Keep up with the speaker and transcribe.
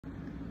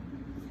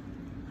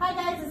Hi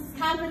guys, this is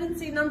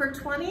competency number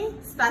 20,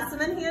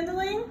 specimen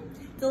handling.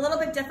 It's a little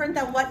bit different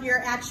than what your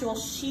actual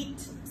sheet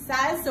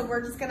says, so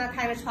we're just gonna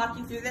kind of talk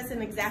you through this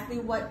and exactly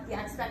what the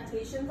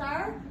expectations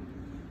are.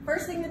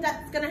 First thing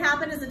that's gonna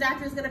happen is the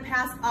doctor is gonna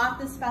pass off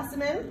the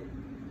specimen.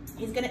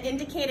 He's gonna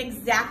indicate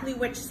exactly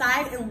which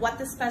side and what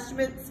the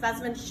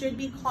specimen should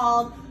be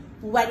called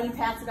when you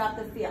pass it off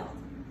the field.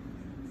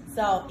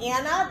 So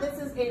Anna, this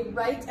is a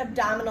right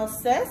abdominal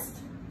cyst.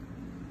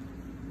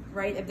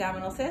 Right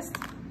abdominal cyst.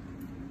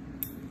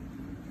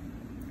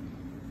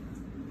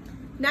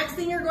 Next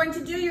thing you're going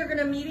to do, you're going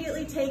to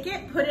immediately take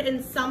it, put it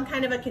in some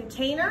kind of a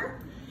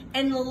container,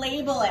 and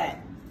label it.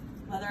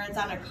 Whether it's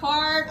on a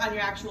card, on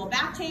your actual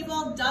back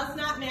table, does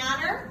not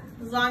matter,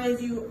 as long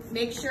as you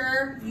make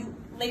sure you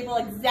label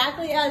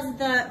exactly as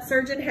the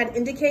surgeon had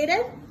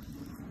indicated.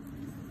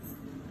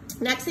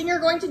 Next thing you're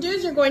going to do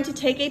is you're going to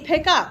take a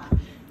pickup.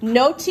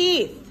 No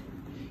teeth.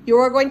 You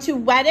are going to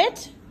wet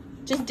it,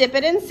 just dip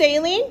it in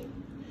saline.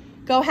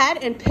 Go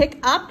ahead and pick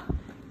up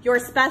your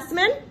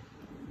specimen.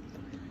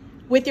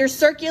 With your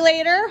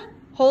circulator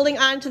holding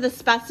onto the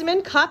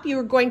specimen cup, you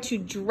are going to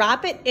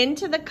drop it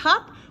into the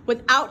cup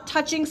without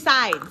touching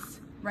sides.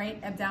 Right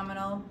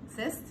abdominal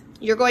cyst.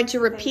 You're going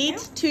to repeat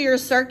to your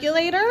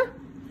circulator,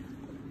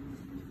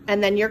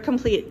 and then you're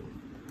complete.